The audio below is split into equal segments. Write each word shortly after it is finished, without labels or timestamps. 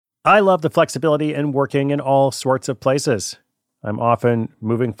I love the flexibility in working in all sorts of places. I'm often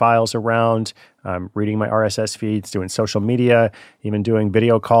moving files around, reading my RSS feeds, doing social media, even doing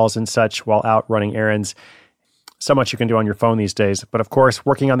video calls and such while out running errands. So much you can do on your phone these days. But of course,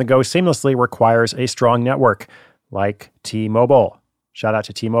 working on the go seamlessly requires a strong network, like T-Mobile. Shout out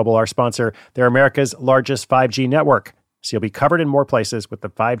to T-Mobile, our sponsor. They're America's largest 5G network, so you'll be covered in more places with the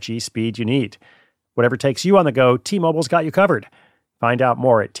 5G speed you need. Whatever takes you on the go, T-Mobile's got you covered. Find out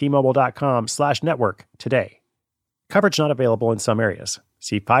more at T-Mobile.com/network today. Coverage not available in some areas.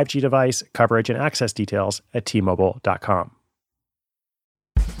 See 5G device, coverage, and access details at T-Mobile.com.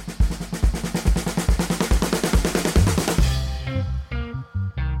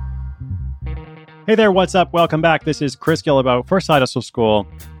 Hey there, what's up? Welcome back. This is Chris Guillebeau for Side Hustle School.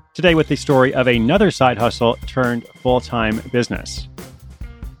 Today with the story of another side hustle turned full-time business.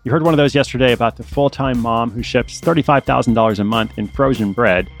 You heard one of those yesterday about the full-time mom who ships $35,000 a month in frozen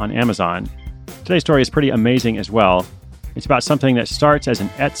bread on Amazon. Today's story is pretty amazing as well. It's about something that starts as an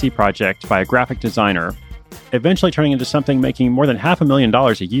Etsy project by a graphic designer, eventually turning into something making more than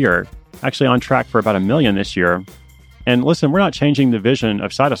 $500,000 a year, actually on track for about $1 million this year. And listen, we're not changing the vision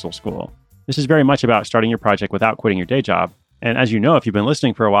of Side Hustle School. This is very much about starting your project without quitting your day job. And as you know, if you've been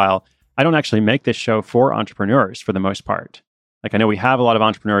listening for a while, I don't actually make this show for entrepreneurs for the most part. Like, I know we have a lot of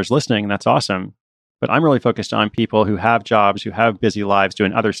entrepreneurs listening, and that's awesome, but I'm really focused on people who have jobs, who have busy lives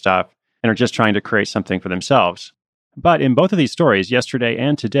doing other stuff, and are just trying to create something for themselves. But in both of these stories, yesterday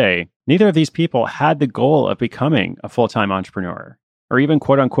and today, neither of these people had the goal of becoming a full-time entrepreneur, or even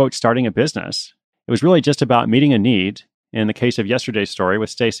quote-unquote starting a business. It was really just about meeting a need, in the case of yesterday's story with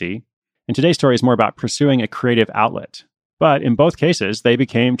Stacy, and today's story is more about pursuing a creative outlet. But in both cases, they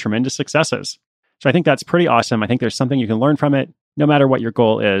became tremendous successes. So I think that's pretty awesome. I think there's something you can learn from it, no matter what your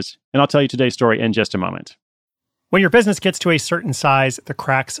goal is. And I'll tell you today's story in just a moment. When your business gets to a certain size, the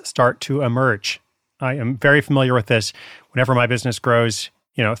cracks start to emerge. I am very familiar with this. Whenever my business grows,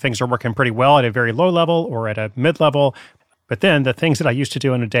 things are working pretty well at a very low level or at a mid-level. But then the things that I used to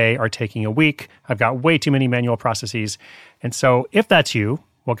do in a day are taking a week. I've got way too many manual processes. And so if that's you,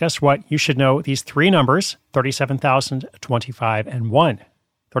 well, guess what? You should know these three numbers, 37,000, 25, and 1.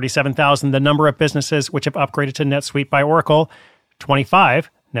 37,000, the number of businesses which have upgraded to NetSuite by Oracle.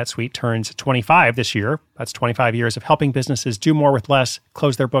 25, NetSuite turns 25 this year. That's 25 years of helping businesses do more with less,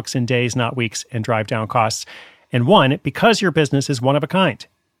 close their books in days, not weeks, and drive down costs. And 1, because your business is one of a kind.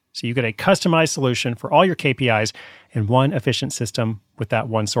 So you get a customized solution for all your KPIs in one efficient system with that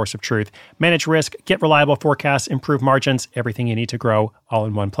one source of truth. Manage risk, get reliable forecasts, improve margins, everything you need to grow all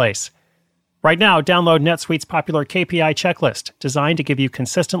in one place. Right now, download NetSuite's popular KPI checklist, designed to give you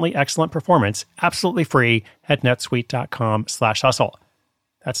consistently excellent performance, absolutely free at netsuite.com/hustle.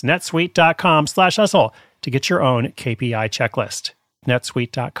 That's netsuite.com/hustle to get your own KPI checklist.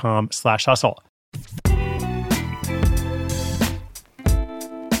 netsuite.com/hustle.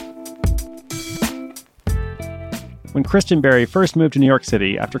 When Kristen Berry first moved to New York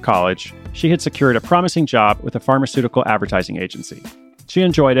City after college, she had secured a promising job with a pharmaceutical advertising agency. She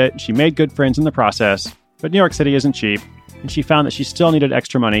enjoyed it, she made good friends in the process, but New York City isn't cheap, and she found that she still needed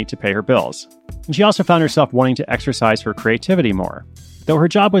extra money to pay her bills. And she also found herself wanting to exercise her creativity more. Though her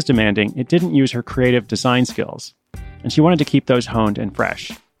job was demanding, it didn't use her creative design skills, and she wanted to keep those honed and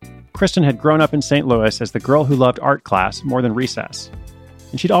fresh. Kristen had grown up in St. Louis as the girl who loved art class more than recess,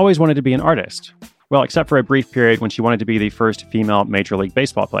 and she'd always wanted to be an artist. Well, except for a brief period when she wanted to be the first female Major League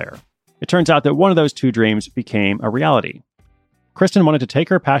Baseball player. It turns out that one of those two dreams became a reality. Kristen wanted to take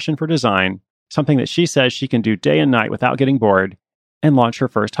her passion for design, something that she says she can do day and night without getting bored, and launch her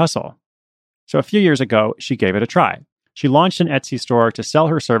first hustle. So a few years ago, she gave it a try. She launched an Etsy store to sell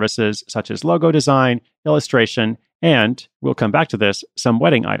her services such as logo design, illustration, and, we'll come back to this, some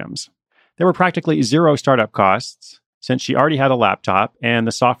wedding items. There were practically zero startup costs, since she already had a laptop and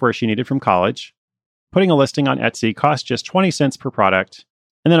the software she needed from college. Putting a listing on Etsy cost just 20 cents per product,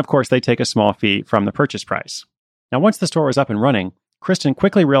 and then of course they take a small fee from the purchase price. Now once the store was up and running, Kristen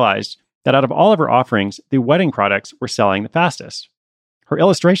quickly realized that out of all of her offerings, the wedding products were selling the fastest. Her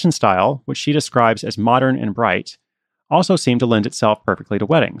illustration style, which she describes as modern and bright, also seemed to lend itself perfectly to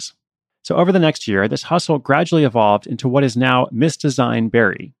weddings. So over the next year, this hustle gradually evolved into what is now Miss Design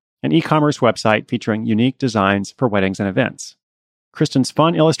Berry, an e-commerce website featuring unique designs for weddings and events. Kristen's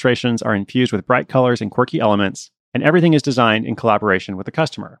fun illustrations are infused with bright colors and quirky elements, and everything is designed in collaboration with the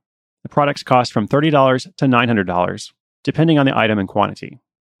customer. The products cost from $30 to $900, depending on the item and quantity.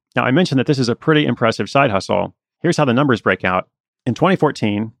 Now, I mentioned that this is a pretty impressive side hustle. Here's how the numbers break out. In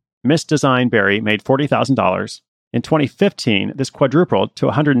 2014, Miss Design Berry made $40,000. In 2015, this quadrupled to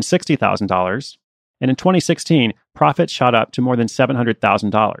 $160,000. And in 2016, profits shot up to more than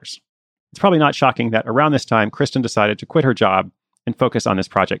 $700,000. It's probably not shocking that around this time, Kristen decided to quit her job and focus on this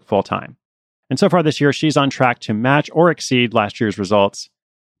project full-time. And so far this year, she's on track to match or exceed last year's results,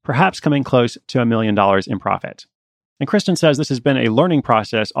 perhaps coming close to $1 million in profit. And Kristen says this has been a learning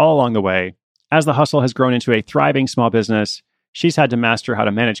process all along the way. As the hustle has grown into a thriving small business, she's had to master how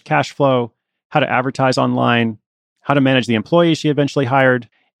to manage cash flow, how to advertise online, how to manage the employees she eventually hired,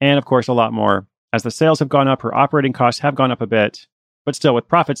 and of course, a lot more. As the sales have gone up, her operating costs have gone up a bit. But still, with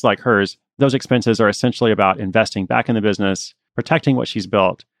profits like hers, those expenses are essentially about investing back in the business, protecting what she's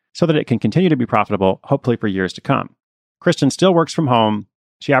built, so that it can continue to be profitable, hopefully for years to come. Kristen still works from home.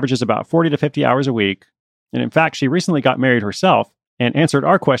 She averages about 40 to 50 hours a week. And in fact, she recently got married herself and answered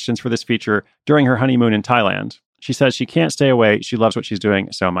our questions for this feature during her honeymoon in Thailand. She says she can't stay away. She loves what she's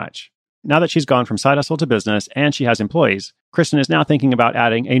doing so much. Now that she's gone from side hustle to business and she has employees, Kristen is now thinking about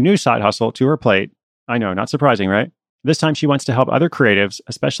adding a new side hustle to her plate. I know, not surprising, right? This time she wants to help other creatives,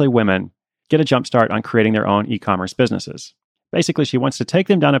 especially women, get a jumpstart on creating their own e-commerce businesses. Basically, she wants to take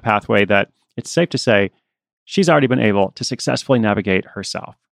them down a pathway that, it's safe to say, she's already been able to successfully navigate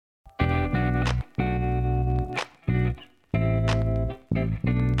herself.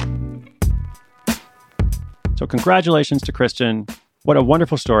 So congratulations to Kristen. What a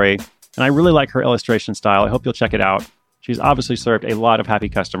wonderful story. And I really like her illustration style. I hope you'll check it out. She's obviously served a lot of happy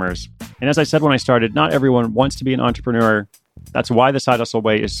customers. And as I said when I started, not everyone wants to be an entrepreneur. That's why the Side Hustle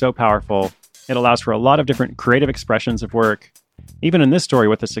Way is so powerful. It allows for a lot of different creative expressions of work. Even in this story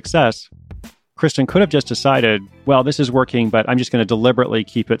with the success, Kristen could have just decided, well, this is working, but I'm just going to deliberately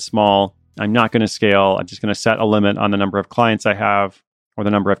keep it small. I'm not going to scale. I'm just going to set a limit on the number of clients I have, or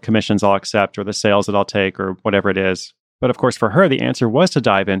the number of commissions I'll accept, or the sales that I'll take, or whatever it is. But of course, for her, the answer was to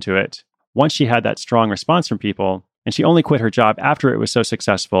dive into it once she had that strong response from people, and she only quit her job after it was so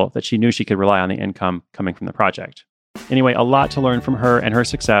successful that she knew she could rely on the income coming from the project. Anyway, a lot to learn from her and her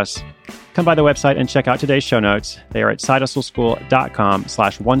success. Come by the website and check out today's show notes. They are at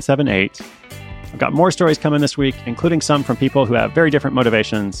sidehustleschool.com/178. I've got more stories coming this week, including some from people who have very different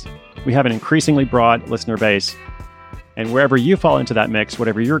motivations. We have an increasingly broad listener base. And wherever you fall into that mix,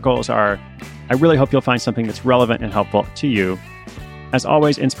 whatever your goals are, I really hope you'll find something that's relevant and helpful to you. As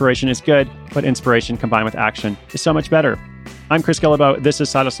always, inspiration is good, but inspiration combined with action is so much better. I'm Chris Guillebeau. This is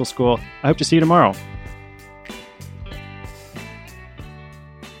Side Hustle School. I hope to see you tomorrow.